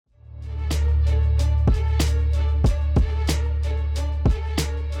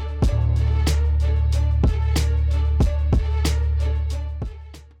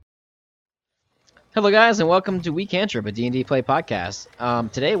Hello guys and welcome to We Cantrip, a D&D play podcast.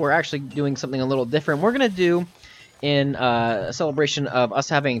 Today we're actually doing something a little different. We're going to do, in a celebration of us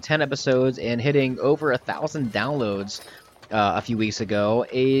having 10 episodes and hitting over 1,000 downloads a few weeks ago,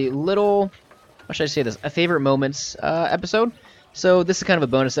 a little, how should I say this, a favorite moments episode. So this is kind of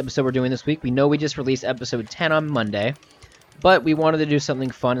a bonus episode we're doing this week. We know we just released episode 10 on Monday, but we wanted to do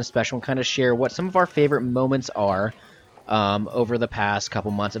something fun and special and kind of share what some of our favorite moments are over the past couple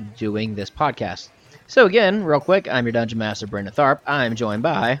months of doing this podcast. So again, real quick, I'm your Dungeon Master, Brandon Tharp. I'm joined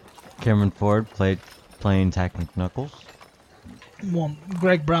by... Cameron Ford, playing Tack Knuckles. Well,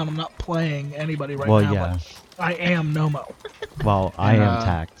 Greg Brown, I'm not playing anybody now, yeah. but I am Nomo. Well, I am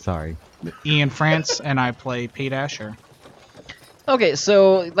Tack, sorry. Ian France, and I play Pete Asher. Okay,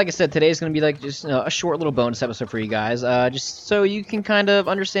 so like I said, today's going to be like just a short little bonus episode for you guys, just so you can kind of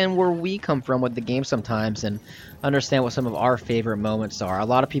understand where we come from with the game sometimes and understand what some of our favorite moments are. A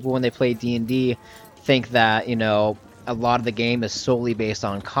lot of people, when they play D&D, think that, you know, a lot of the game is solely based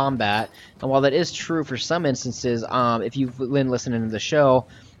on combat, and while that is true for some instances, if you've been listening to the show,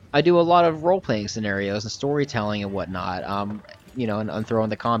 I do a lot of role-playing scenarios and storytelling and whatnot, you know, and I'm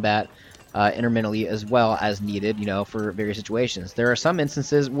throwing the combat intermittently as well as needed, you know, for various situations. There are some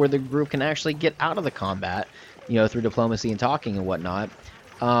instances where the group can actually get out of the combat, you know, through diplomacy and talking and whatnot.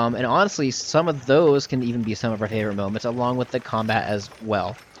 And honestly, some of those can even be some of our favorite moments, along with the combat as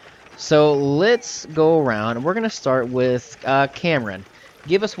well. So let's go around, and we're going to start with Cameron.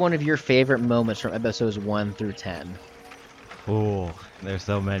 Give us one of your favorite moments from episodes 1 through 10. Ooh, there's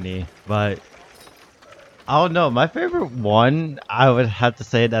so many, but I don't know. My favorite one, I would have to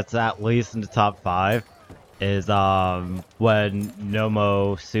say that's at least in the top 5, is when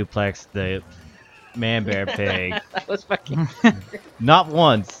Nomo suplexed the man-bear pig. That was fucking... Not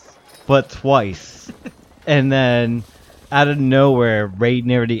once, but twice. And then, out of nowhere, right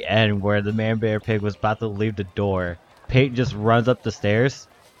near the end, where the man-bear pig was about to leave the door, Peyton just runs up the stairs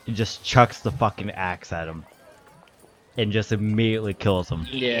and just chucks the fucking axe at him. And just immediately kills him.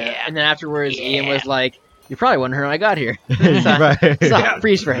 Yeah, and then afterwards, Ian was like, "You probably wondering how I got here."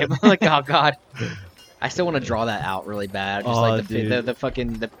 Freeze frame. I'm like, oh god. I still want to draw that out really bad. Just like the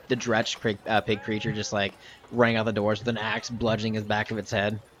fucking the Dretch pig creature just like running out the doors with an axe, bludgeoning his back of its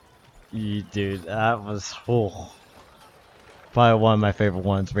head. Dude, that was probably one of my favorite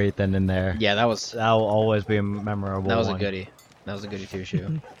ones right then and there. Yeah, that'll always be a memorable. That was one. a goodie. That was a goodie two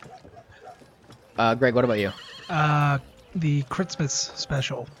shoe. Greg, what about you? The Christmas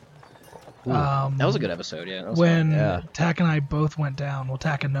special. That was a good episode, yeah. When Tack and I both went down, well,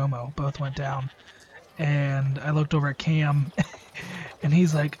 Tack and Nomo both went down, and I looked over at Cam, and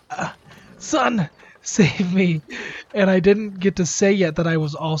he's like, "Son, save me," and I didn't get to say yet that I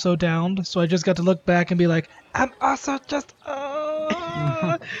was also downed, so I just got to look back and be like, "I'm also just."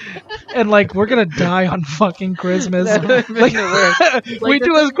 And like we're gonna die on fucking Christmas. We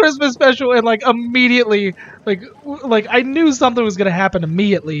do a Christmas special and like immediately like I knew something was gonna happen to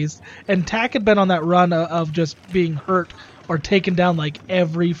me at least. And Tack had been on that run of just being hurt or taken down like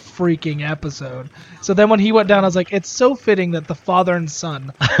every freaking episode. So then when he went down, I was like, it's so fitting that the father and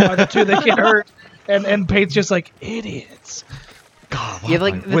son are the two that get hurt. And Pate's just like idiots. God, yeah,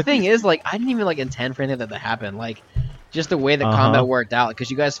 like the thing is, like I didn't even like intend for anything that happened. Like. Just the way the combat worked out,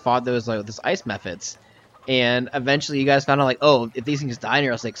 because you guys fought those like this ice methods, and eventually you guys found out like, oh, if these things die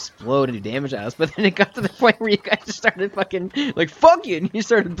near us, they explode and do damage at us. But then it got to the point where you guys just started fucking like fuck you, and you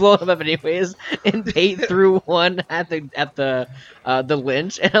started blowing them up anyways. And Pate threw one at the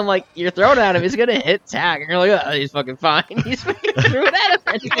lynch, and I'm like, you're throwing it at him, he's gonna hit Tack, and you're like, oh, he's fucking fine. He's fucking threw it at him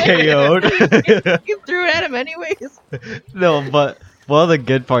anyways. You threw it at him anyways. No, but one of the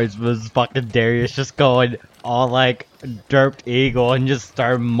good parts was fucking Darius just going all like derped eagle and just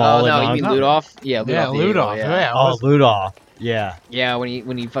start mauling on. Oh no, you mean Ludolf? Yeah, Ludolf. Yeah. Oh, Ludolf. Yeah. Yeah,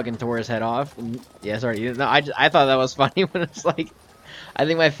 when he fucking tore his head off. Yeah, sorry. No, I thought that was funny when it's like, I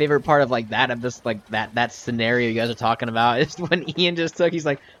think my favorite part of like that of this like that scenario you guys are talking about is when Ian just he's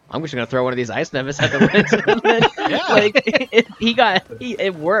like, I'm just gonna throw one of these ice nevis at the lynch. And then, like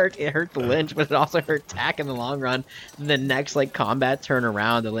it worked. It hurt the lynch, but it also hurt Tack in the long run. And the next like combat turn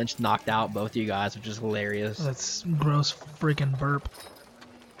around, the lynch knocked out both of you guys, which is hilarious. That's gross freaking burp.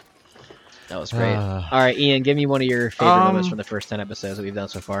 That was great. All right, Ian, give me one of your favorite moments from the first 10 episodes that we've done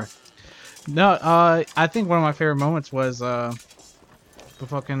so far. No, I think one of my favorite moments was the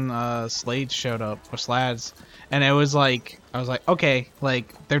fucking Slades showed up, or Slads, and it was like, I was like, okay,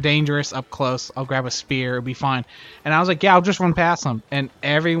 like, they're dangerous up close, I'll grab a spear, it'll be fine. And I was like, yeah, I'll just run past them. And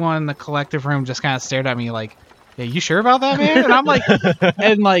everyone in the collective room just kind of stared at me like, yeah, you sure about that, man? And I'm like,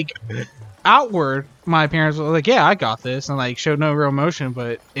 and like, outward, my parents were like, "Yeah, I got this," and like showed no real emotion.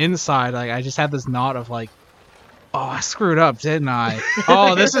 But inside, like I just had this knot of like, "Oh, I screwed up, didn't I?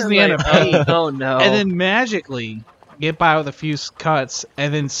 Oh, this is the end of Pate." Oh no! And then magically get by with a few cuts,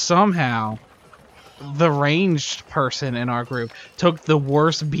 and then somehow the ranged person in our group took the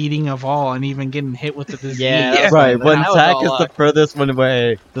worst beating of all, and even getting hit with the disease. Yeah, that was Right, when that was Tack all is the luck. furthest one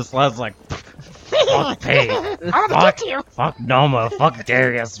away, this lad's like, fuck Pate, fuck Noma, fuck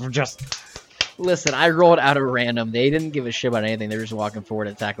Darius, we're just... Listen, I rolled out a random. They didn't give a shit about anything. They were just walking forward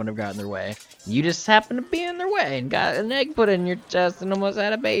and attack whenever got in their way. You just happened to be in their way and got an egg put in your chest and almost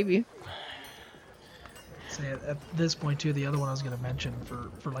had a baby. So at this point too, the other one I was gonna mention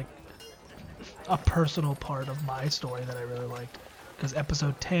for like a personal part of my story that I really liked, because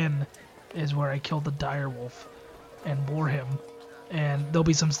episode 10 is where I killed the dire wolf and bore him, and there'll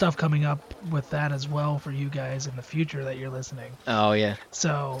be some stuff coming up with that as well for you guys in the future that you're listening. Oh yeah.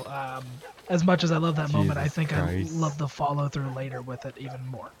 So as much as I love that moment, I Jesus think Christ. I love the follow through later with it even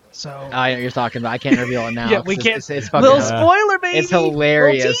more. So I know what you're talking about. I can't reveal it now. yeah, we 'cause can't. It's fucking Little hilarious. spoiler, baby. It's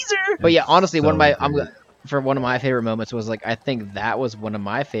hilarious. Little teaser. But yeah, honestly, So one of my great. for one of my favorite moments was like I think that was one of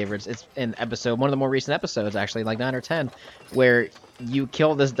my favorites. It's in one of the more recent episodes actually, like 9 or 10, where you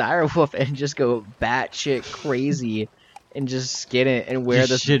kill this dire wolf and just go batshit crazy and just skin it and wear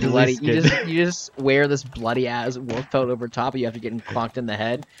Just this shittily bloody skin you just wear this bloody ass wolf pelt over top of you after getting clonked in the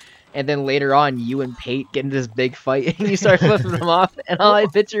head. And then later on, you and Pate get into this big fight, and you start flipping them off. And all I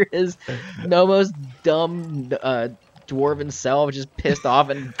picture is Nomo's dumb dwarven self just pissed off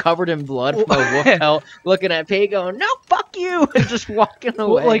and covered in blood from a wolf pelt, looking at Pate going, "No, fuck you!" and just walking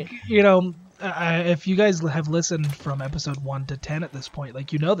away. Well, like, you know, if you guys have listened from episode 1 to 10 at this point,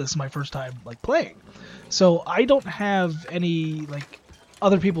 like, you know, this is my first time like playing, so I don't have any like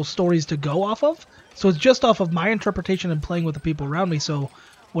other people's stories to go off of. So it's just off of my interpretation and playing with the people around me. So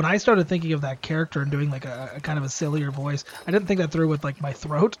when I started thinking of that character and doing like a kind of a sillier voice, I didn't think that through with like my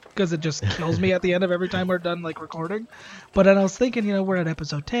throat, because it just kills me at the end of every time we're done like recording. But then I was thinking, you know, we're at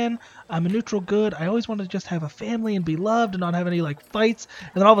episode 10. I'm a neutral good. I always wanted to just have a family and be loved and not have any like fights.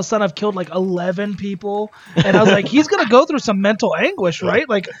 And then all of a sudden I've killed like 11 people. And I was like, he's going to go through some mental anguish, right?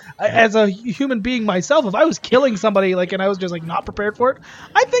 Like as a human being myself, if I was killing somebody like and I was just like not prepared for it,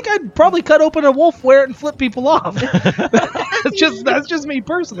 I think I'd probably cut open a wolf, wear it, and flip people off. That's just me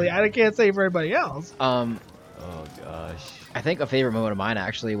personally. I can't say for everybody else. Oh gosh. I think a favorite moment of mine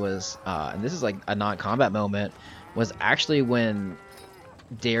actually was, and this is like a non-combat moment, was actually when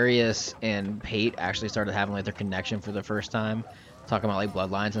Darius and Pate actually started having like their connection for the first time, talking about like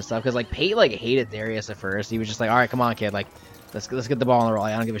bloodlines and stuff. Because like Pate like hated Darius at first. He was just like, "All right, come on, kid, like let's get the ball on the roll.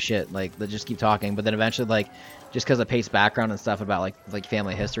 I don't give a shit. Like let's just keep talking." But then eventually, like just because of Pate's background and stuff about like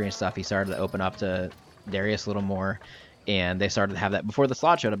family history and stuff, he started to open up to Darius a little more. And they started to have that before the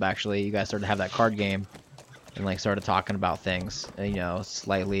slot showed up. Actually, you guys started to have that card game, and like started talking about things, you know,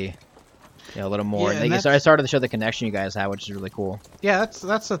 slightly, you know, a little more. Yeah, And and I started to show the connection you guys have, which is really cool. Yeah,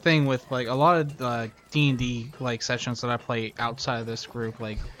 that's the thing with like a lot of D&D like sessions that I play outside of this group.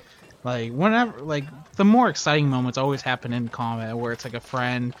 Like whenever like the more exciting moments always happen in combat, where it's like a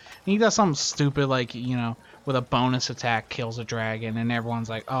friend and he does something stupid, like, you know, with a bonus attack kills a dragon, and everyone's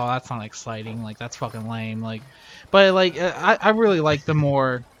like, "Oh, that's not exciting. Like that's fucking lame." Like, but like I really like the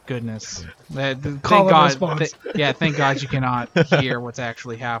more goodness. Thank Call and God. response. Thank God you cannot hear what's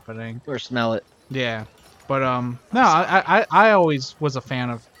actually happening. Or smell it. Yeah, but no, I always was a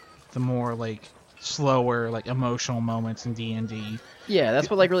fan of the more like slower, like emotional moments in D&D. Yeah, that's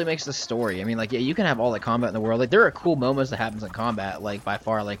what like really makes the story. I mean, like, yeah, you can have all the combat in the world. Like, there are cool moments that happens in combat. Like, by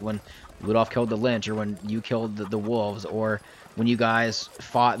far, like when Ludolf killed the Lynch, or when you killed the wolves, or when you guys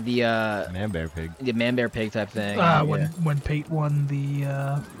fought the Man-bear pig. man-bear pig type thing. When Pate won the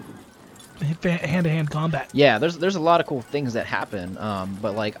hand-to-hand combat. Yeah, there's a lot of cool things that happen.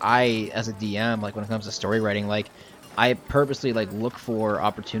 But like I, as a DM, like when it comes to story writing, like I purposely like look for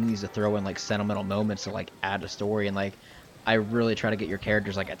opportunities to throw in like sentimental moments to like add a story, and like I really try to get your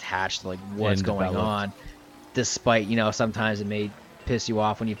characters like attached to like what's And going developed. on, despite, you know, sometimes it may piss you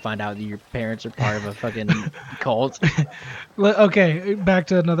off when you find out that your parents are part of a fucking cult. Okay, back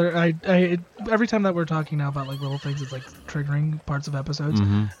to another. I every time that we're talking now about like little things, it's like triggering parts of episodes.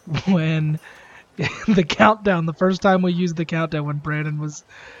 Mm-hmm. When the countdown, the first time we used the countdown, when Brandon was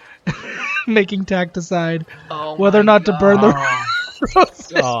making Tack decide whether or not to burn the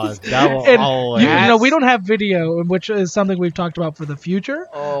roses. Oh, that will And always. you know, we don't have video, which is something we've talked about for the future.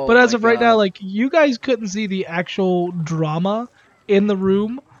 Oh But as my of right God. now, like, you guys couldn't see the actual drama in the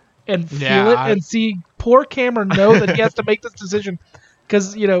room and feel Yeah, it and see poor Cameron know that he has to make this decision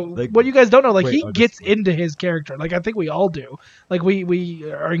because Like, what you guys don't know, like wait, he I'll gets just- into his character. Like I think we all do. Like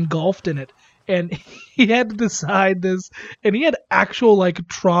we are engulfed in it, and he had to decide this, and he had actual like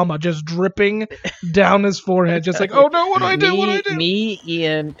trauma just dripping down his forehead, just like, oh no, what do I do? What do I do? Me,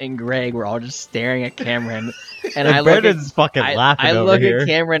 Ian, and Greg were all just staring at Cameron, and And I look at Brandon's fucking laughing I over look here. at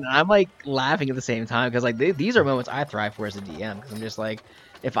Cameron, and I'm like laughing at the same time because like these are moments I thrive for as a DM because I'm just like,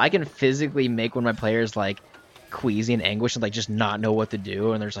 if I can physically make one of my players like queasy and anguish and like just not know what to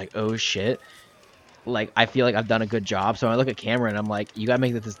do, and there's like, oh shit, like I feel like I've done a good job. So I look at Cameron, and I'm like, you gotta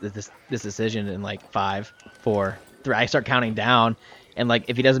make this decision in like 5, 4, 3. I start counting down, and like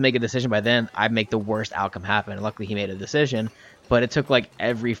if he doesn't make a decision by then, I make the worst outcome happen. And luckily he made a decision. But it took like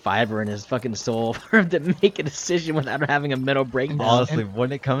every fiber in his fucking soul for him to make a decision without having a mental breakdown. Honestly,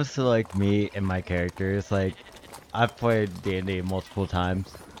 when it comes to like me and my characters, like I've played D&D multiple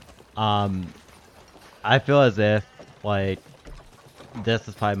times. I feel as if like this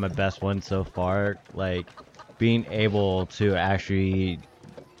is probably my best one so far. Like being able to actually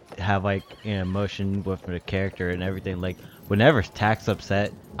have like an emotion with the character and everything. Like whenever Tack's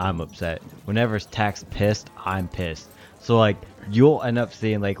upset, I'm upset. Whenever Tack's pissed, I'm pissed. So like you'll end up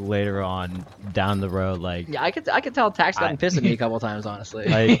seeing like later on down the road, like Yeah, I could tell Tax gotten pissed at me a couple times, honestly.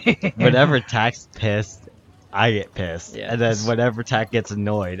 like whenever Tack's pissed, I get pissed, Yeah. and then whenever Tack gets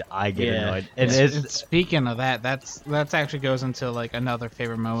annoyed, I get Yeah. annoyed. And And it's speaking of that, that's actually goes into like another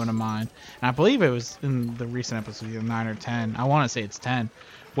favorite moment of mine, and I believe it was in the recent episode, either 9 or 10. I want to say it's 10,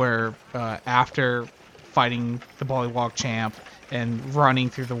 where after fighting the Bullywog champ and running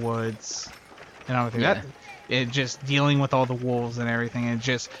through the woods and everything, Yeah. that it just dealing with all the wolves and everything, and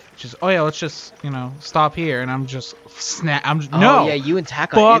just oh yeah, let's just stop here, and I'm just Oh, no, yeah, you and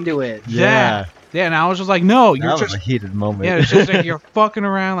Tack fuck got into it. yeah, yeah, and I was just like, no, that you're was just a heated moment. yeah, it's just like you're fucking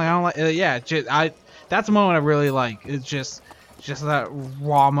around. Like I don't like. Yeah, that's a moment I really like. It's just that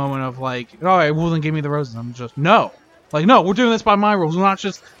raw moment of like, all right, well then give me the roses. I'm just no, like no, we're doing this by my rules. We're not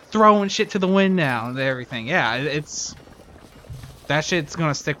just throwing shit to the wind now and everything. Yeah, it's that shit's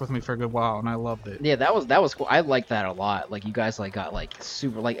gonna stick with me for a good while, and I loved it. Yeah, that was cool. I like that a lot. Like you guys like got like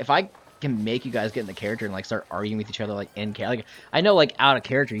super like if I can make you guys get in the character and like start arguing with each other like in character. Like I know like out of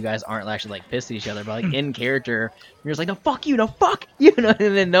character you guys aren't actually like pissed at each other, but like in character you're just like no fuck you, no fuck you, and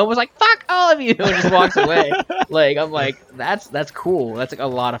then Nova's like fuck all of you, and just walks away. Like I'm like that's cool. That's like a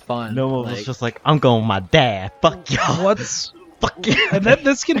lot of fun. No one was Like, just like, I'm going with my dad. Fuck y'all. What's Fuck you. and then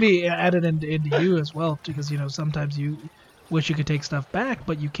this can be added into you as well, because sometimes you wish you could take stuff back,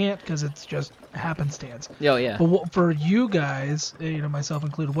 but you can't because it's just happenstance. oh yeah. But for you guys, myself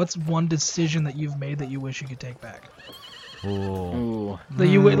included, what's one decision that you've made that you wish you could take back? Ooh. Ooh. That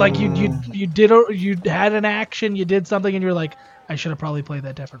you like you did you had an action, you did something, and you're like, I should have probably played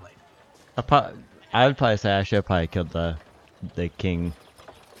that differently. I would probably say I should have probably killed the king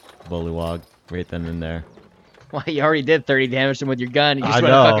bullywog right then and there. Well, you already did 30 damage to him with your gun. You just I want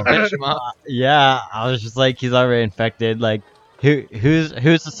to know. fucking finish him off. Yeah, I was just like, he's already infected. Like, who's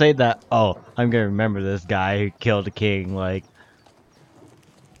to say that? Oh, I'm gonna remember this guy who killed the king. Like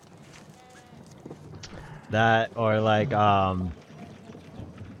that, or like I'd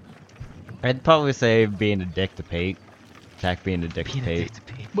probably say being a dick to Pate. Tack being a dick to Pate.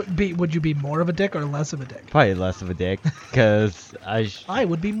 Would you be more of a dick or less of a dick? Probably less of a dick, because I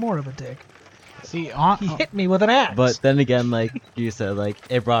would be more of a dick. See, He hit me with an axe. But then again, like you said, like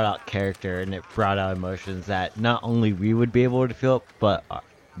it brought out character and it brought out emotions that not only we would be able to feel it, but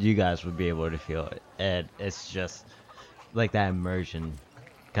you guys would be able to feel it. And it's just like that immersion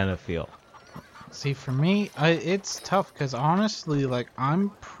kind of feel. See, for me, it's tough because honestly, like I'm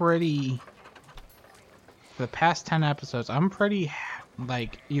pretty. For the past 10 episodes, I'm pretty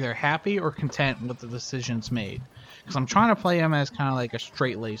like either happy or content with the decisions made. Because I'm trying to play him as kind of like a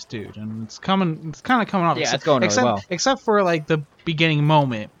straight-laced dude, and it's kind of coming off. Yeah, it's going really well. Except for like the beginning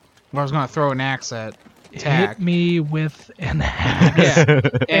moment where I was gonna throw an axe at Tack. hit me with an axe. Yeah,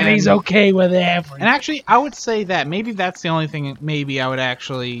 And he's okay with everything. And actually, I would say that maybe that's the only thing maybe I would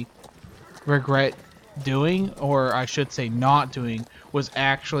actually regret doing, or I should say not doing, was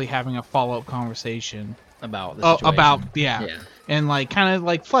actually having a follow-up conversation About the situation. about Yeah. and like kind of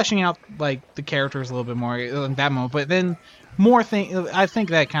like fleshing out like the characters a little bit more in that moment. But then more I think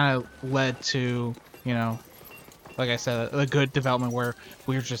that kind of led to, like I said, a good development where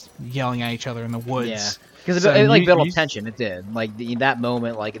we were just yelling at each other in the woods. Yeah. Because So it like you- built up you- tension. It did. Like that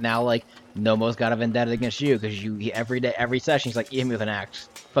moment, like now, like Nomo's got a vendetta against you because every session he's like, you hit me with an axe.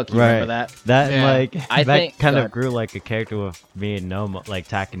 Fuck you, remember that? That Yeah. like I that think- kind go of ahead. grew like a character with me and Nomo, like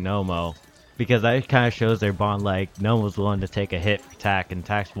Tack and Nomo. because that kind of shows their bond. Like no one was willing to take a hit for Tak, and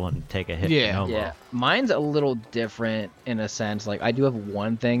Tak's willing to take a hit Yeah. for Nomo. Yeah, mine's a little different in a sense. Like I do have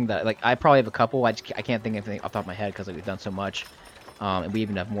one thing that like I probably have a couple. I can't think of anything off the top of my head because like, we've done so much, and we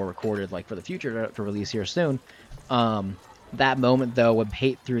even have more recorded like for the future to release here soon. That moment though when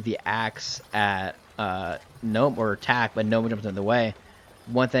Pate threw the axe at Noma or Tak, but Noma jumped in the way.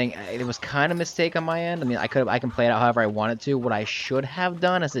 One thing, it was kind of a mistake on my end. I mean, I can play it out however I wanted to. What I should have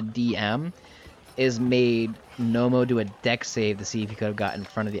done as a DM is made Nomo do a dex save to see if he could have got in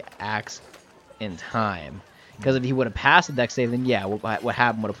front of the axe in time. Because if he would have passed the dex save, then yeah, what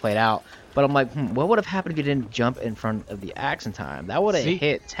happened would have played out. But I'm like, what would have happened if he didn't jump in front of the axe in time? That would have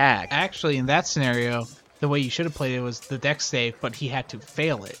hit Tak. Actually, in that scenario, the way you should have played it was the dex save, but he had to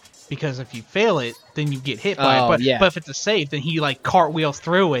fail it. Because if you fail it, then you get hit by it. But if it's a save, then he like cartwheels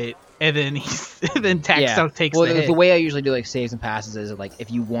through it, and then Tak still takes the hit. The way I usually do like saves and passes is like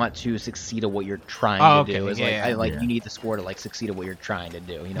if you want to succeed at what you're trying to do, is you need the score to like succeed at what you're trying to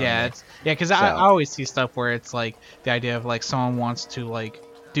do. You know? Because I always see stuff where it's like the idea of like someone wants to like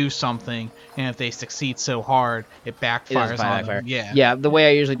do something, and if they succeed so hard, it backfires on them. Yeah. The way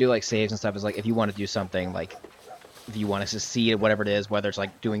I usually do like saves and stuff is like if you want to do something like. If you want to succeed at whatever it is, whether it's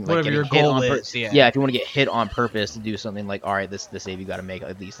like doing like whatever getting your hit goal on is, if you want to get hit on purpose to do something like, all right, this save you got to make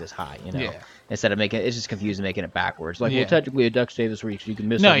at least this high, you know, instead of making it's just confusing making it backwards. Like, well, technically a dex save is where you can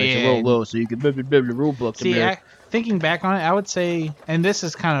miss something, it's a little low, so you can blah, blah, blah, the rule book. See, thinking back on it, I would say, and this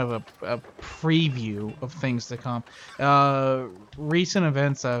is kind of a preview of things to come. Recent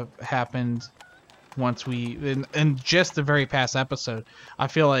events have happened. Once we in just the very past episode, I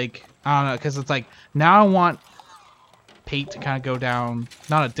feel like I don't know because it's like now I want Pate to kind of go down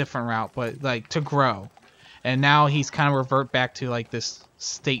not a different route, but like to grow, and now he's kind of revert back to like this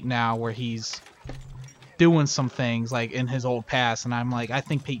state now where he's doing some things like in his old past, and I'm like I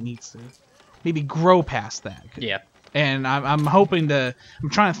think Pate needs to maybe grow past that. Yeah, and I'm hoping to I'm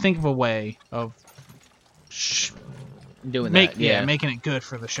trying to think of a way of doing making it good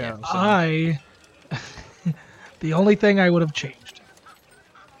for the show. So. The only thing I would have changed.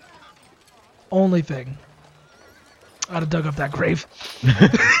 Only thing. I'd have dug up that grave.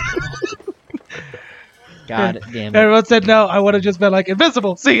 God damn it. Everyone said no. I would have just been like,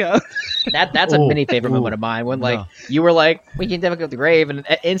 invincible, see ya. That's a mini favorite moment of mine when like you were like, we can definitely go to the grave, and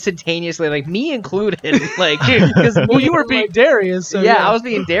instantaneously, like me included, like because you were being Darius. So yeah, I was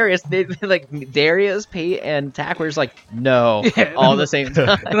being Darius. They, like Darius, Pate, and Tak were just like no, all at the same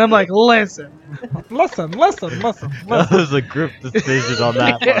time. And I'm like, listen. That was a group decision on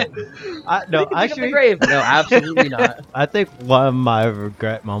that part. No, actually, the grave. No, absolutely not. I think one of my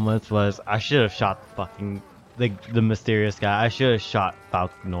regret moments was I should have shot the mysterious guy. I should have shot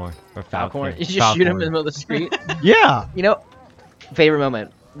Falconor or Falcon. You just shoot him in the middle of the street. Yeah. You know, favorite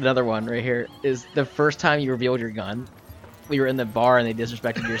moment. Another one right here is the first time you revealed your gun. We were in the bar and they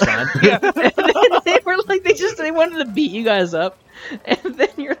disrespected your son. And they were like, they wanted to beat you guys up. And then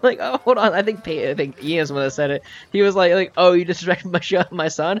you're like, oh, hold on. I think Ian's the one that said it. He was like, oh, you disrespected my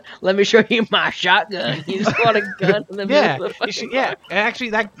son? Let me show you my shotgun. You just want a gun in the middle of the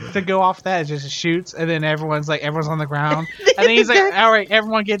Actually, that to go off that, it just shoots, and then everyone's on the ground, and then he's like, all right,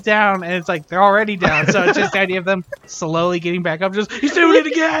 everyone get down, and it's like they're already down, so it's just the idea of them slowly getting back up. Just he's doing it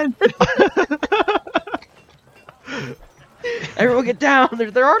again. Everyone get down!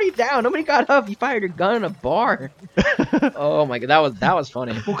 They're already down. Nobody got up. You fired your gun in a bar. Oh my god, that was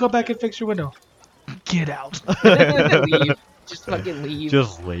funny. We'll come back and fix your window. Get out. Leave. Just fucking leave.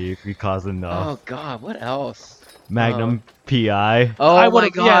 Just leave. You cause enough. Oh god, what else? Magnum PI. Oh I my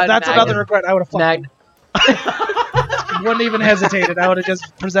god. Yeah, that's Magnum. another regret. I would have wouldn't even hesitated. I would have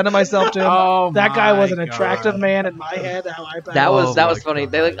just presented myself to him. Oh that guy was an my attractive God. man in my head. How I That was my funny.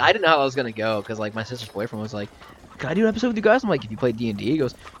 God. They I didn't know how I was gonna go because like my sister's boyfriend was like, "Can I do an episode with you guys?" I'm like, "If you play D&D," he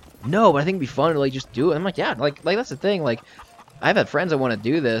goes, "No, but I think it'd be fun to like just do it." I'm like, "Yeah, like that's the thing. Like, I've had friends that want to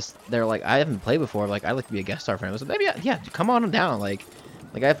do this. They're like, I haven't played before. Like, I'd like to be a guest star friend." I was like, "Maybe yeah, come on down." Like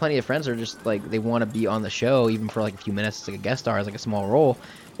I have plenty of friends that are just like they want to be on the show even for like a few minutes as like a guest star as like a small role.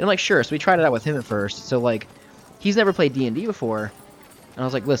 And I'm like, sure. So we tried it out with him at first. So like, he's never played D&D before. And I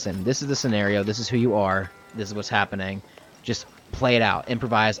was like, listen, this is the scenario. This is who you are. This is what's happening. Just play it out.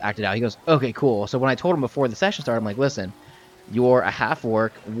 Improvise, act it out. He goes, okay, cool. So when I told him before the session started, I'm like, listen, you're a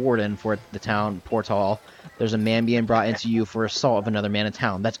half-orc warden for the town Portal. There's a man being brought into you for assault of another man in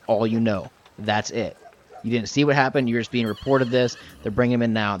town. That's all you know. That's it. You didn't see what happened. You're just being reported this. They're bringing him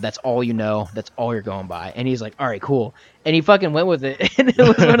in now. That's all you know. That's all you're going by. And he's like, all right, cool. And he fucking went with it. And it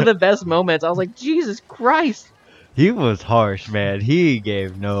was one of the best moments. I was like, Jesus Christ. He was harsh, man. He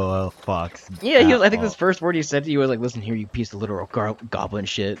gave no fucks. Yeah, he was, at I think all. his first word he said to you was like, "Listen here, you piece of literal goblin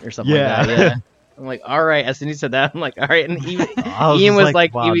shit," or something Yeah. like that. Yeah. I'm like, all right. As soon as he said that, I'm like, all right. And Ian I was Ian just was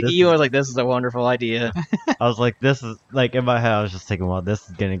like, wow, Ian was like, this is a wonderful idea. I was like, this is like in my head. I was just thinking, well, this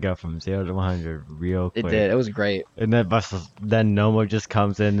is gonna go from 0 to 100 real quick. It did. It was great. And then Nomo just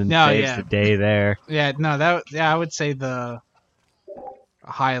comes in and No, saves yeah. the day there. Yeah, no, I would say the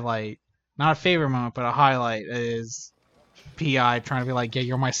highlight, not a favorite moment, but a highlight is PI trying to be like, yeah,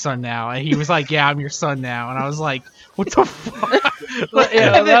 you're my son now, and he was like, yeah, I'm your son now, and I was like, what the fuck? Like,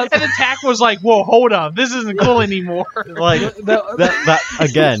 Yeah, and then Tack was like, whoa, hold up, this isn't cool anymore. Like that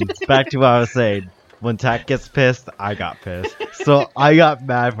again. Back to what I was saying. When Tack gets pissed, I got pissed. So I got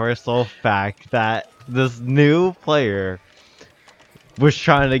mad for the sole fact that this new player was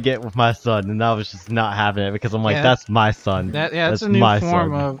trying to get with my son, and I was just not having it because I'm like, Yeah. that's my son. That's a new my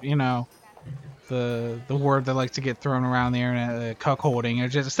form son. of, the word that likes to get thrown around the internet, cuckolding.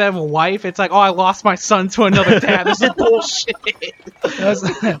 It's just, instead of a wife, it's like, oh, I lost my son to another dad. This is bullshit.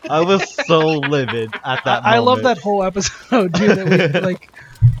 I was so livid at that. I love moment. that whole episode too. That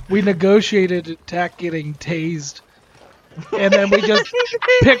we negotiated Tack getting tased, and then we just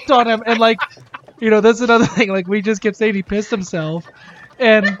picked on him. And that's another thing. Like we just kept saying he pissed himself,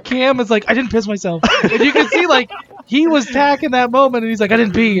 and Cam is like, I didn't piss myself, and you can see he was Tack in that moment, and he's like, I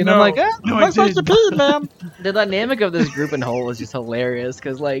didn't pee, and I'm like, no, I'm I not supposed to pee, man. The dynamic of this group in whole is just hilarious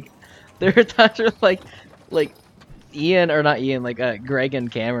because there are times where like Ian or not Ian, Greg and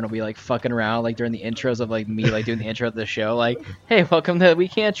Cameron will be like fucking around during the intros of me doing the intro of the show, hey, welcome to We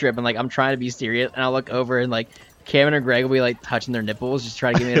Can't Trip, and I'm trying to be serious, and I'll look over and Cameron or Greg will be touching their nipples, just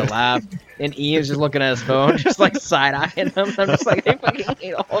trying to get me to laugh, and Ian's just looking at his phone, just side eyeing them. I'm just like, I fucking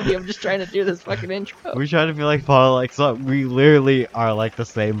hate all of you. I'm just trying to do this fucking intro. We're trying to be Paul, so we literally are the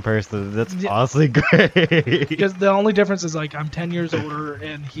same person. That's Yeah. honestly great. Because the only difference is I'm 10 years older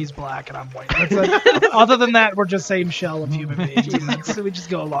and he's black and I'm white. That's other than that, we're just same shell of human beings. So we just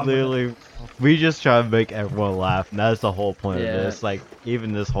go along with it. Literally, we just try to make everyone laugh, and that's the whole point Yeah. of this.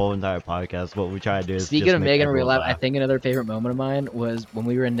 Even this whole entire podcast, what we try to do is Speaking just of make making everyone real laugh, I laugh. think another favorite moment of mine was when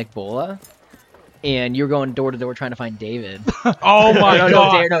we were in Nick Bola, and you were going door to door trying to find David. Oh my no,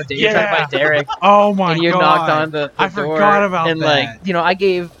 god. no, David trying to find Derek. Oh my And you god. knocked on the I door, forgot about and that. I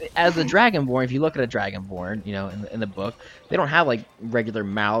gave as a Dragonborn. If you look at a Dragonborn, in the book, they don't have regular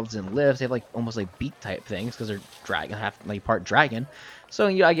mouths and lips. They have almost beak type things because they're dragon, half part dragon. So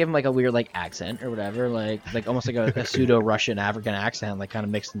I gave him a weird accent or whatever, almost a pseudo Russian African accent, kind of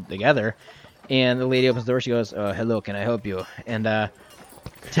mixed together. And the lady opens the door. She goes, "Hello, can I help you?" And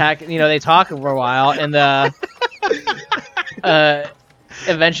Tack, they talk for a while, and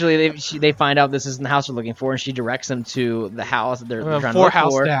eventually they find out this isn't the house they're looking for, and she directs them to the house that they're trying to look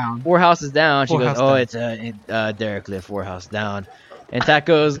for. Down. 4 houses down. She Four goes, house "Oh, down. it's Derek live 4 house down," and Tack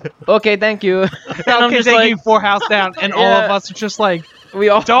goes, "Okay, thank you." And I'm Okay, just thank like, you, 4 house down, and all Yeah. of us are just like, we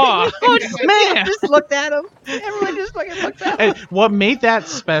all dog, we all just, man. just looked at him. Everyone just fucking looked at him. And what made that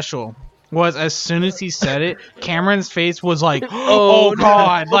special was as soon as he said it, Cameron's face was like, "Oh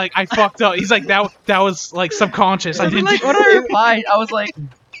god!" I fucked up. He's like, "That was subconscious." I didn't. When I replied, I was like,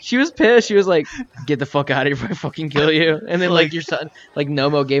 she was pissed. She was like, "Get the fuck out of here before I fucking kill you." And then your son,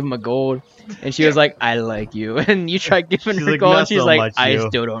 Nomo gave him a gold, and she was like, "I like you." And you tried giving She's her like, gold, "Not and she's so like, much "I you."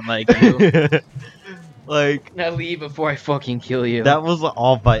 still don't like you. Like, Now leave before I fucking kill you." that was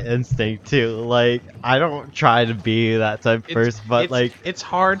all by instinct too. Like, I don't try to be that type of person, but it's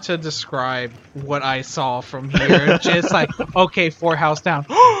hard to describe what I saw from here. Just okay, 4 house down.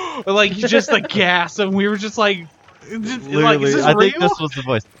 You just gasped, and we were just like, literally, is this I real? think this was the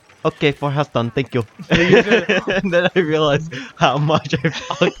voice. Okay, 4 house done, thank you. And then I realized how much I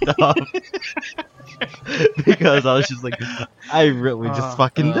fucked up. Because I was just like, I really just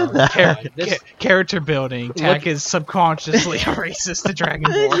fucking did that. Character building. Tack is subconsciously a racist to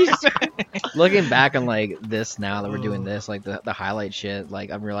Dragonborn. Looking back on this now that we're doing this, the highlight shit,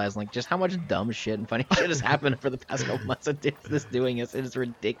 I'm realizing just how much dumb shit and funny shit has happened for the past couple months of this doing this. It is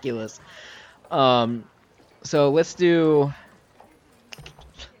ridiculous. So let's do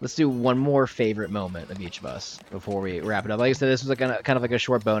one more favorite moment of each of us before we wrap it up. Like I said, this was kind of a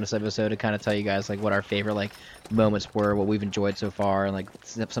short bonus episode to kind of tell you guys what our favorite moments were, what we've enjoyed so far, and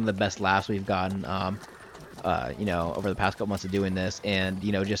some of the best laughs we've gotten over the past couple months of doing this. And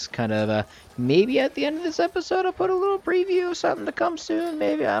just kind of maybe at the end of this episode I'll put a little preview of something to come soon.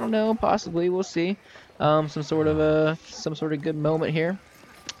 Maybe, I don't know, possibly, we'll see. Some sort of good moment here.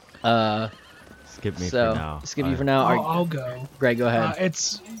 Skip me for now. Skip you for now. I'll go. Greg, go ahead.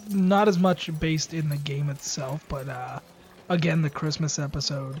 It's not as much based in the game itself, but again, the Christmas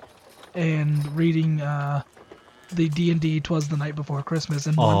episode and reading the D&D 'Twas the Night Before Christmas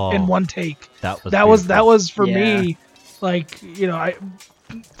in Oh. one take. That was That was for Yeah. me, like, you know, I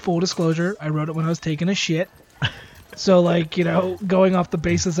full disclosure, I wrote it when I was taking a shit. So, like, you know, going off the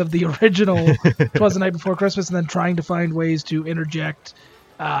basis of the original 'Twas the Night Before Christmas and then trying to find ways to interject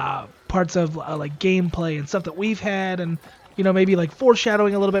parts of like gameplay and stuff that we've had, and you know, maybe like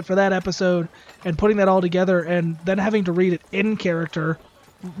foreshadowing a little bit for that episode and putting that all together, and then having to read it in character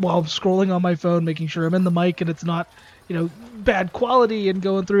while scrolling on my phone, making sure I'm in the mic and it's not, you know, bad quality, and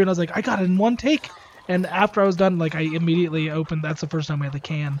going through, and I was like, I got it in one take. And after I was done, like, I immediately opened. That's the first time I had the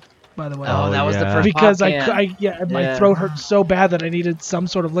can, by the way. Oh, that was the yeah. first Because pop my can. throat hurt so bad that I needed some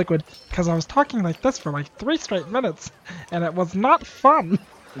sort of liquid, because I was talking like this for like 3 straight minutes, and it was not fun.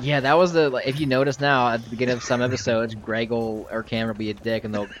 Yeah, that was the. Like, if you notice now, at the beginning of some episodes, Greg or Cam will be a dick,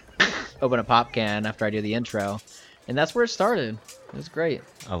 and they'll open a pop can after I do the intro, and that's where it started. It was great.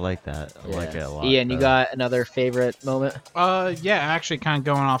 I like that. I like it a lot. Ian, you though. got another favorite moment? Yeah, actually, kind of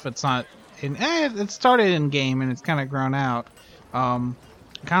going off. It's not. It started in game and it's kind of grown out.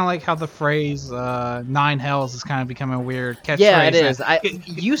 Kind of like how the phrase 9 hells is kind of becoming a weird catchphrase. Yeah, it is.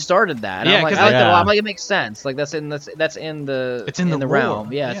 You started that. Yeah, I'm like, 'cause I like that a lot. Yeah. I'm like, it makes sense. Like that's in the It's in the realm.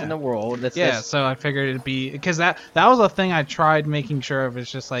 world. Yeah, it's Yeah. in the world. That's Yeah, so I figured it'd be because that was a thing I tried making sure of.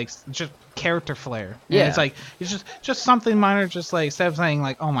 It's just like just character flair. And Yeah. it's like it's just something minor. Just like instead of saying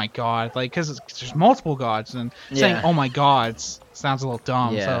like oh my god, like because there's multiple gods and saying Yeah. oh my gods sounds a little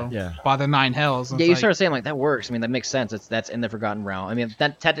dumb. Yeah. So Yeah. by the 9 hells. Yeah, you started saying like that works. I mean, that makes sense. That's in the Forgotten Realm. I mean,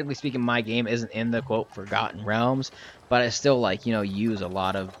 that technically speaking, my game isn't in the quote Forgotten Realms, but I still like use a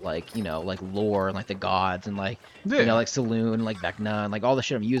lot of like like lore and like the gods and like like Saloon and like Vecna and like all the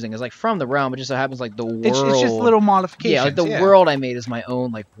shit I'm using is like from the realm. It just so happens like the world. It's just little modifications. Yeah, like the world I made is my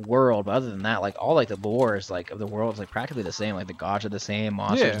own like world. But other than that, like all like the lore is like of the world is like practically the same. Like the gods are the same,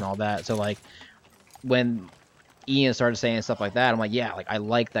 monsters Yeah. and all that. So like when Ian started saying stuff like that, I'm like, yeah, like I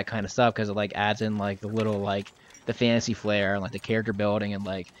like that kind of stuff because it like adds in like the little like the fantasy flair and like the character building, and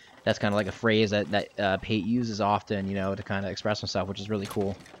like that's kind of like a phrase that Pate uses often, to kind of express himself, which is really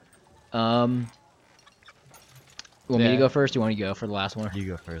cool. You want me to Yeah. go first? Or you want to go for the last one? You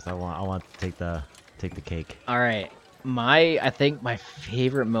go first. I want to take the cake. All right, I think my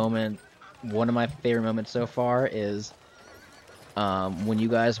favorite moment, one of my favorite moments so far is when you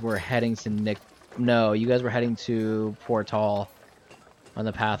guys were heading to you guys were heading to Portal on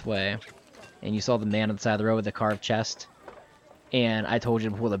the pathway, and you saw the man on the side of the road with the carved chest, and I told you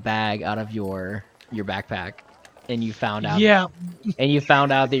to pull the bag out of your backpack, and you found out Yeah, that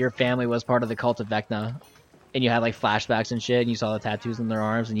your family was part of the cult of Vecna, and you had like flashbacks and shit, and you saw the tattoos on their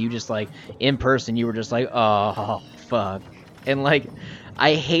arms, and you just like in person you were just like, oh fuck, and like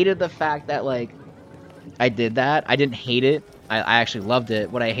I hated the fact that like I did that. I didn't hate it. I actually loved it.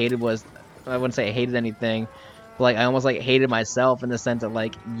 What I hated was, I wouldn't say I hated anything, but like I almost like hated myself in the sense that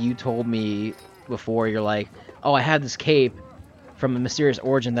like you told me before, you're like, oh, I had this cape from a mysterious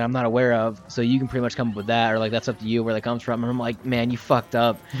origin that I'm not aware of, so you can pretty much come up with that, or like that's up to you where that comes from. And I'm like, man, you fucked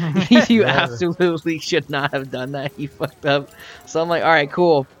up. You absolutely should not have done that. You fucked up. So I'm like, all right,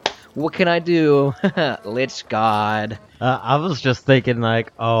 cool. What can I do? Lich God. I was just thinking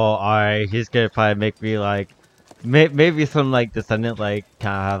like, oh, alright, he's gonna probably make me like, maybe some like descendant like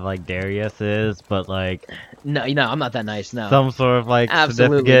kind of like Darius is, but like No, I'm not that nice. No, some sort of like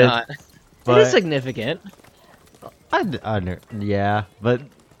absolutely significant. not. But It is significant. yeah, but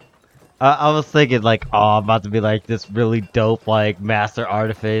I was thinking like, oh, I'm about to be like this really dope like master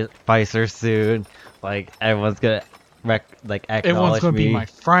artificer soon. Like everyone's gonna Everyone's acknowledge gonna me, be my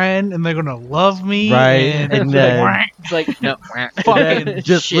friend, and they're gonna love me. Right, And, and then- It's like no, Fucking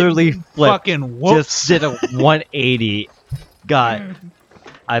just shit. literally flip, fucking whoops. just did a 180.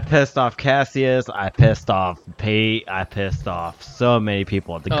 I pissed off Cassius. I pissed off Pate. I pissed off so many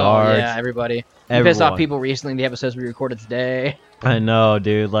people at the guards. Yeah, everybody. You pissed off Everyone. people recently in the episodes we recorded today. I know,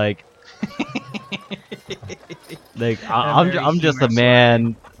 dude. Like, I'm just a humorous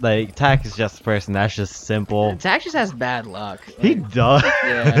man. Like, Tack is just a person. That's just simple. Tax just has bad luck. He does.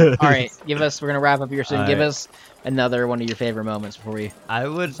 Yeah. All right, we're gonna wrap up here soon. All Give right. us another one of your favorite moments before we I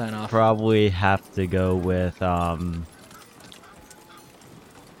would sign off. probably have to go with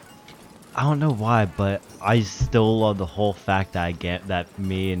I don't know why, but I still love the whole fact that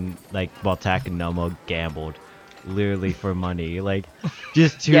me and Tack and Nomo gambled literally for money. Like,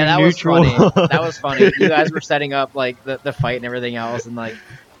 just two Yeah, that neutral. was funny. That was funny. You guys were setting up like the fight and everything else, and like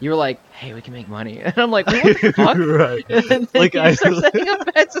you were like, "Hey, we can make money," and I'm like, "What the fuck?" Right. And then Like, you I- start setting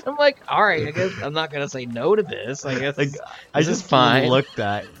up bets, and I'm like, "All right, I guess I'm not gonna say no to this. I guess Like, I this is just fine." looked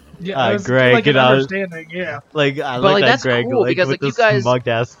at Yeah, I was Greg, like an and I was understanding. Yeah. like, I But, looked like, at that's Greg cool like because, with like, you this guys- smug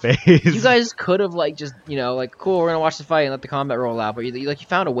ass face. You guys could have like just like cool, we're gonna watch the fight and let the combat roll out, but you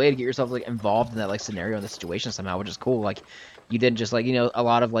found a way to get yourself like involved in that like scenario and the situation somehow, which is cool. Like you didn't just like a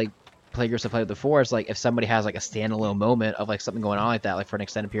lot of like players have played before. It's like if somebody has like a standalone moment of like something going on like that, like for an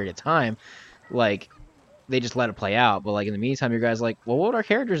extended period of time, like they just let it play out. But like in the meantime, you guys like, well, what would our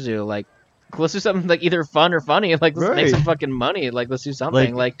characters do? Like let's do something like either fun or funny. Like let's make some Right. fucking money. Like let's do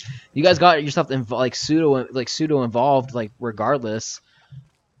something. Like- Like you guys got yourself pseudo involved like regardless.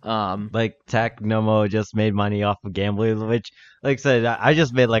 Like Tech Nomo just made money off of gambling, which, like I said, I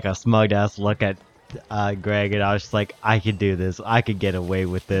just made like a smug ass look at Greg, and I was just like, I could do this. I could get away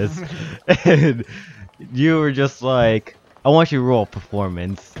with this. And you were just like, I want you to roll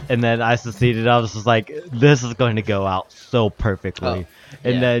performance, and then I succeeded. I was just like, this is going to go out so perfectly.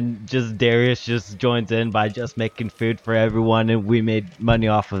 And yeah. then just Darius just joins in by just making food for everyone, and we made money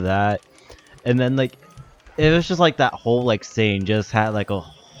off of that. And then like, it was just like that whole like scene just had like a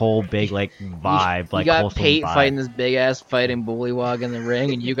whole big like vibe, You like got wholesome Pate vibe. fighting this big ass fighting bullywog in the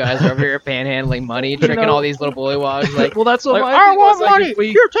ring, and you guys are over here panhandling money, tricking all these little bullywogs. Like, Well, that's what like, my I thing was, want like, money. if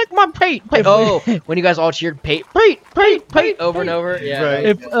we- Here, take my Pate. Oh, when you guys all cheered Pate over and over. Yeah. Right.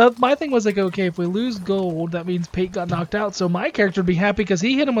 If my thing was like, okay, if we lose gold, that means Pate got knocked out. So my character would be happy because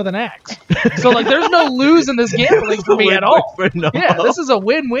he hit him with an axe. So like, there's no lose in this gambling for me at all. Yeah, this is a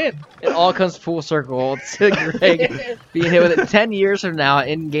win-win. It all comes full circle to Greg being hit with it. 10 years from now,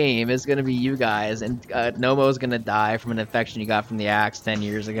 in game, is going to be you guys, and Nomo's going to die from an infection you got from the axe 10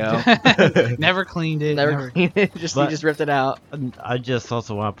 years ago. Never cleaned it. Never cleaned it. You But- just ripped it out. I just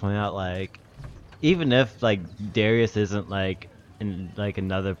also want to point out, like, even if like Darius isn't like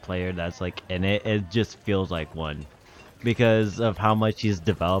another player that's like in it, it just feels like one because of how much he's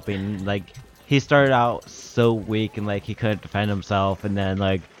developing. Like, he started out so weak and like he couldn't defend himself, and then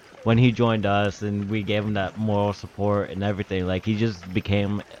like when he joined us and we gave him that moral support and everything, like he just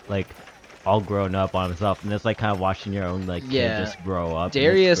became like all grown up on himself, and it's like kind of watching your own like Yeah. kid just grow up. and it's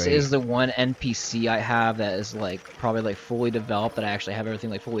Darius great. is the one NPC I have that is like probably like fully developed, that I actually have everything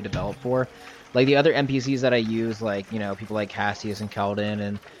like fully developed for. Like the other NPCs that I use, like people like Cassius and Keldon,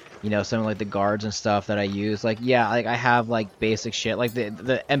 and some of like the guards and stuff that I use, like like I have like basic shit. Like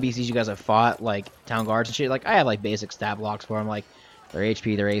the NPCs you guys have fought, like town guards and shit, like I have like basic stat blocks for them, like their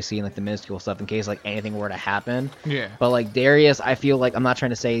HP, their AC, and like the minuscule stuff in case like anything were to happen. Yeah. But like Darius, I feel like, I'm not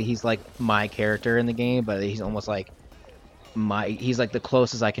trying to say he's like my character in the game, but he's almost like he's like the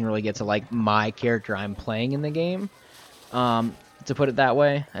closest I can really get to like my character I'm playing in the game. To put it that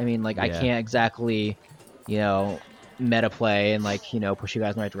way. I mean, like I Yeah. can't exactly, meta play and like, push you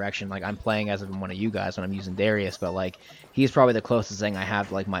guys in the right direction. Like I'm playing as one of you guys when I'm using Darius, but like he's probably the closest thing I have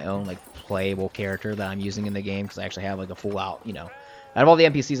to like my own like playable character that I'm using in the game, because I actually have like a full out, out of all the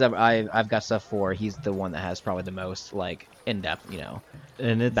NPCs I've got stuff for, he's the one that has probably the most like in-depth,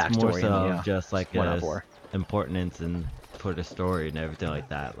 and it's more backstory so and, just like what not a for. importance and for the story and everything like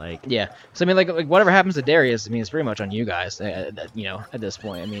that. Like, Yeah. So I mean, like whatever happens to Darius, I mean, it's pretty much on you guys. At this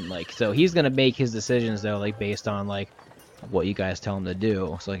point. I mean, like, so he's gonna make his decisions though, like based on like what you guys tell him to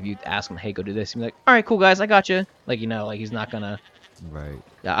do. So like, if you ask him, hey, go do this, he'll be like, all right, cool, guys, I got you. Like, like he's not gonna. right.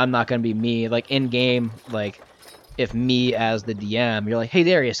 I'm not gonna be me. Like in game, like if me as the DM, you're like, hey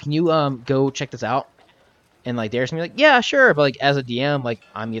Darius, can you go check this out? And like Darius can be like, yeah, sure. But like as a DM, like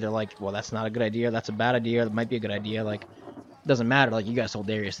I'm either like, well, that's not a good idea, that's a bad idea, that might be a good idea. Like, doesn't matter. Like you guys told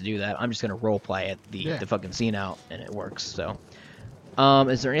Darius to do that. I'm just gonna role play it, the fucking scene out, and it works. So,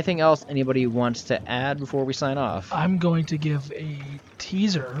 is there anything else anybody wants to add before we sign off? I'm going to give a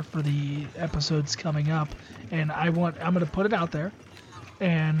teaser for the episodes coming up, and I'm going to put it out there.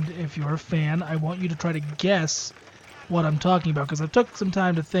 And if you're a fan, I want you to try to guess what I'm talking about, because I took some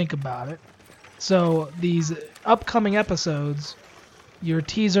time to think about it. So these upcoming episodes, your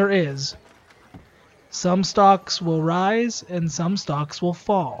teaser is: some stocks will rise and some stocks will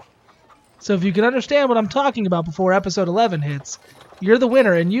fall. So if you can understand what I'm talking about before episode 11 hits, you're the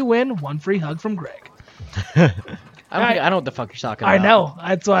winner, and you win one free hug from Greg. I don't know what the fuck you're talking about. I know.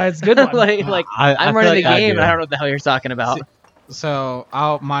 That's why it's a good one. like I I'm feel running like the I game, do. and I don't know what the hell you're talking about. So,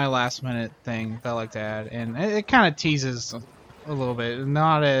 my last minute thing that I like to add, and it kind of teases a little bit,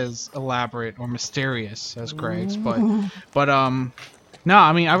 not as elaborate or mysterious as Greg's, but no,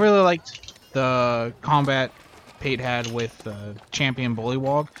 I mean, I really liked the combat Pate had with Champion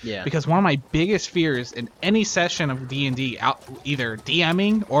Bullywog. Yeah. Because one of my biggest fears in any session of D&D, either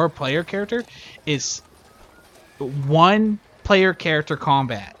DMing or player character, is one player character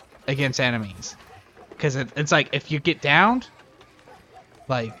combat against enemies. Because it's like, if you get downed,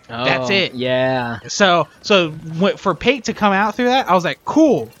 Like that's Oh, it. Yeah. So for Pate to come out through that, I was like,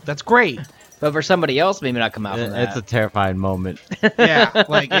 cool, that's great. But for somebody else, maybe not come out from that. It's a terrifying moment. Yeah,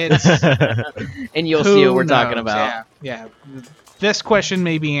 like it's. And you'll Who see what we're talking knows? about. Yeah. This question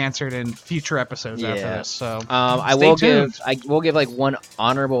may be answered in future episodes after Yeah. this. So I Stay will tuned. we'll give like one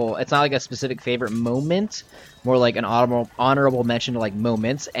honorable. It's not like a specific favorite moment, more like an honorable mention to like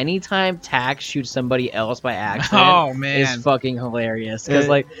moments. Anytime Tack shoots somebody else by accident, Oh man. is fucking hilarious. Because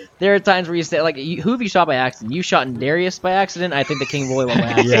like there are times where you say like, who have you shot by accident? You shot Darius by accident. I think the King Bullywug by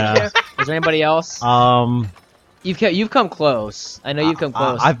accident. Yeah. Is there anybody else? You've come close. I know you've come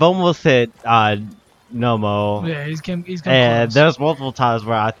close. I've almost hit Nomo. Yeah, he's come And close. there's multiple times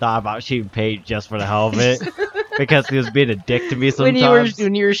where I thought about shooting Pate just for the hell of it, because he was being a dick to me when sometimes.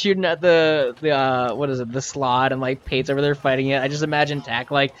 you were shooting at the what is it, the slot, and like Pate's over there fighting it, I just imagine Tack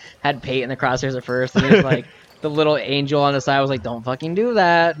like had Pate in the crosshairs at first, and there's like the little angel on the side was like, "Don't fucking do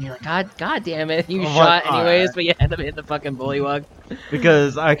that!" And you're like, God damn it! You Oh, shot my anyways, God. but you end up hitting the fucking bullywug.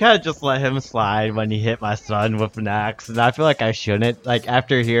 Because I kind of just let him slide when he hit my son with an axe, and I feel like I shouldn't. Like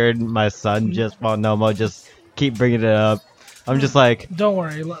after hearing my son Nomo just keep bringing it up, I'm just like, Don't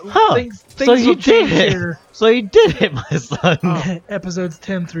worry. Huh, Things so you will did change it. here. so he did hit my son. Oh. Episodes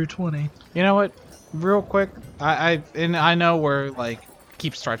 10 through 20. You know what? Real quick, I know we're like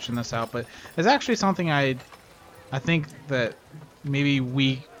keep stretching this out, but there's actually something I think that maybe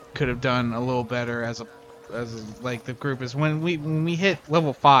we could have done a little better as like the group is when we hit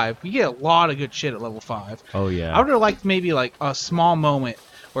level 5, we get a lot of good shit at level 5. Oh yeah. I would have liked maybe like a small moment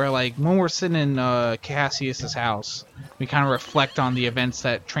where like when we're sitting in Cassius's house, we kind of reflect on the events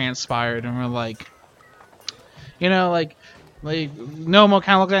that transpired, and we're like, you know, like Nomo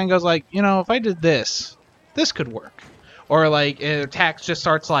kind of looks at it and goes like, you know, if I did this could work. Or like Tax just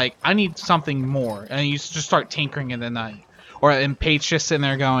starts like, I need something more, and you just start tinkering in the night. Or and Pate's just sitting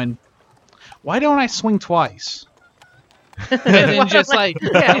there going, why don't I swing twice? And then just like,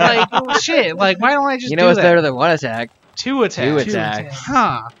 yeah, like oh, shit, like why don't I just You know do what's that? better than one attack? Two attacks. Two attacks.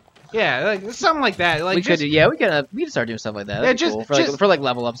 Huh. Yeah, like something like that. Like we just, we could start doing stuff like that. Yeah, That'd be just- cool. just- For like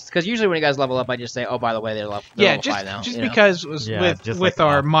level ups, because usually when you guys level up, I just say, oh, by the way, they're level 5 now. just you know? because Yeah, just with like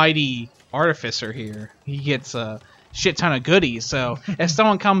our that. mighty artificer here, he gets a shit ton of goodies. So if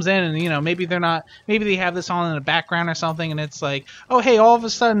someone comes in and, you know, maybe they have this on in the background or something, and it's like, oh hey, all of a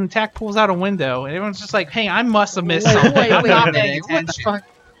sudden Tack pulls out a window, and everyone's just like, hey, I must have missed something. I'm not a paying minute, what the attention. fuck?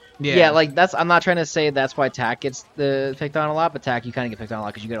 Yeah, like that's. I'm not trying to say that's why Tack gets picked on a lot, but Tack, you kind of get picked on a lot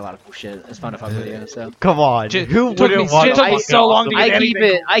because you get a lot of cool shit. It's fun to fuck with you. So Come on, who took wouldn't me- want it to took me fuck so it long up? to get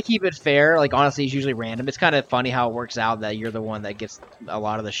anything. I keep it fair. Like honestly, it's usually random. It's kind of funny how it works out that you're the one that gets a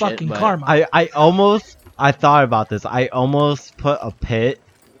lot of the shit. Fucking but karma. I thought about this. I almost put a pit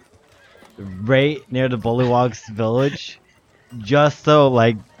right near the Bullywug's village, just so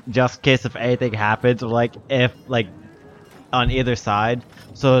like, just in case if anything happens, or like if like on either side.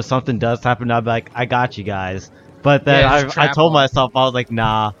 So if something does happen, I'd be like, I got you guys. But then Yeah, just I trap told them. myself, I was like,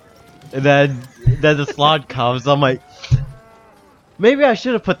 nah. And then the slot comes. I'm like, maybe I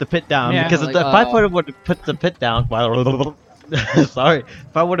should have put the pit down, Yeah, because like, if I would have put the pit down, sorry,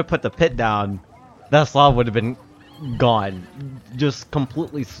 if I would have put the pit down, that slot would have been gone, just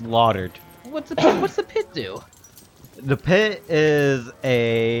completely slaughtered. what's the pit do? The pit is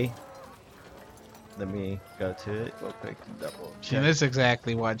a. Let me go to it real quick to double And check. this is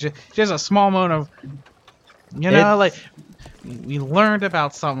exactly what. Just a small moment of, you know, like we learned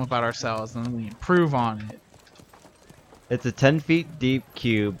about something about ourselves and we improve on it. It's a 10 feet deep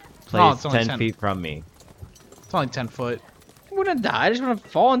cube Oh, placed it's only 10 10. feet from me. It's only 10 foot. I wouldn't die. I just want to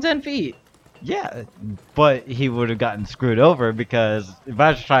fall in 10 feet. Yeah, but he would have gotten screwed over, because if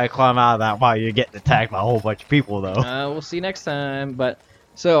I just try to climb out of that, wow, you're getting attacked by a whole bunch of people, though. We'll see next time. But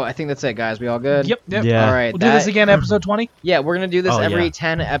so I think that's it, guys. We all good? Yep. Yeah. All right. We'll do this again, episode 20. Yeah, we're gonna do this Oh, every yeah.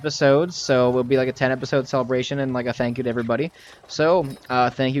 10 episodes, so it'll be like a 10 episode celebration and like a thank you to everybody. So,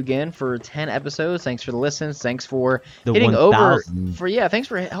 thank you again for 10 episodes. Thanks for the listens. Thanks for The hitting 1,000. thanks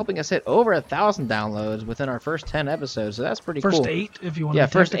for helping us hit over 1,000 downloads within our first 10 episodes. So that's pretty First cool. 8, if you want Yeah, to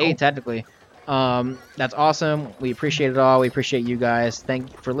be first technical. 8 technically. That's awesome. We appreciate it all. We appreciate you guys.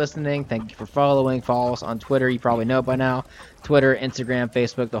 Thank you for listening. Thank you for following. Follow us on Twitter. You probably know it by now. Twitter, Instagram,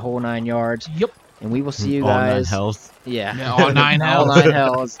 Facebook, the whole 9 yards. Yep. And we will see you All 9 guys. hells. Yeah. Yeah, all 9 All hells. 9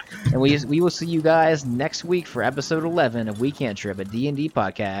 hells. And we will see you guys next week for episode 11 of We Can't Trip, a D&D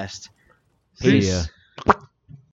podcast. See Peace. ya.